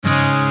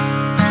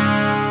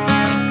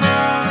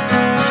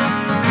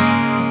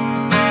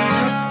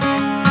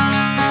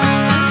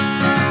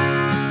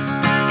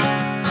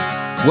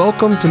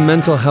Welcome to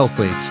Mental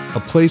Healthlete, a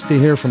place to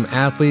hear from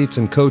athletes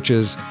and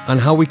coaches on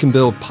how we can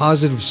build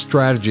positive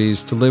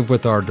strategies to live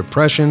with our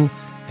depression,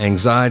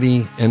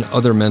 anxiety, and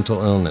other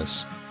mental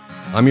illness.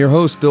 I'm your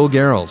host, Bill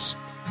Garrels.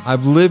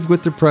 I've lived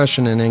with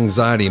depression and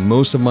anxiety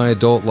most of my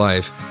adult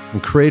life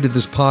and created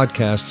this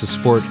podcast to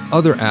support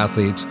other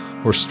athletes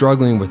who are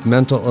struggling with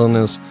mental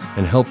illness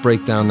and help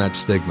break down that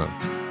stigma.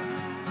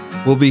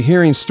 We'll be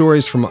hearing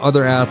stories from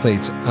other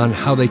athletes on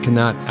how they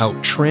cannot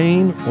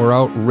out-train or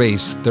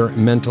out-race their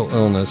mental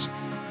illness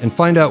and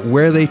find out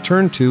where they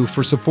turn to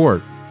for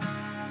support.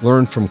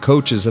 Learn from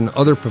coaches and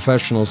other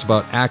professionals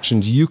about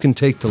actions you can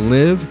take to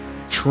live,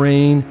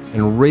 train,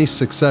 and race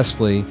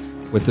successfully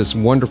with this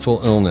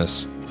wonderful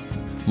illness.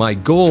 My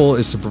goal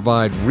is to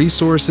provide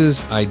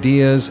resources,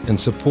 ideas,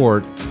 and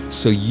support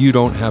so you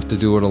don't have to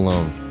do it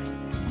alone.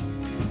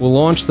 We'll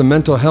launch the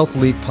Mental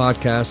Healthlete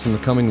podcast in the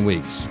coming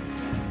weeks.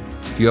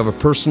 If you have a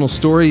personal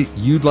story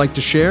you'd like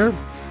to share,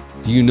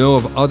 do you know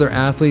of other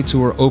athletes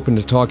who are open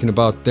to talking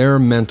about their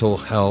mental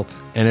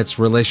health and its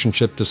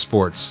relationship to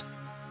sports?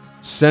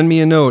 Send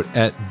me a note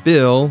at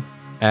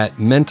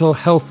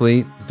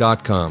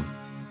bill@mentalhealthlete.com.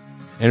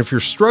 And if you're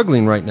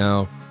struggling right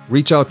now,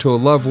 reach out to a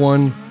loved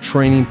one,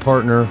 training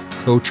partner,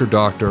 coach, or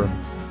doctor,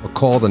 or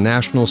call the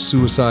National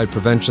Suicide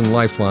Prevention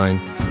Lifeline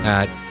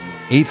at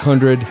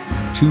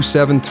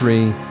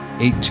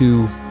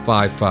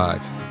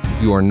 800-273-8255.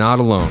 You are not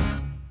alone.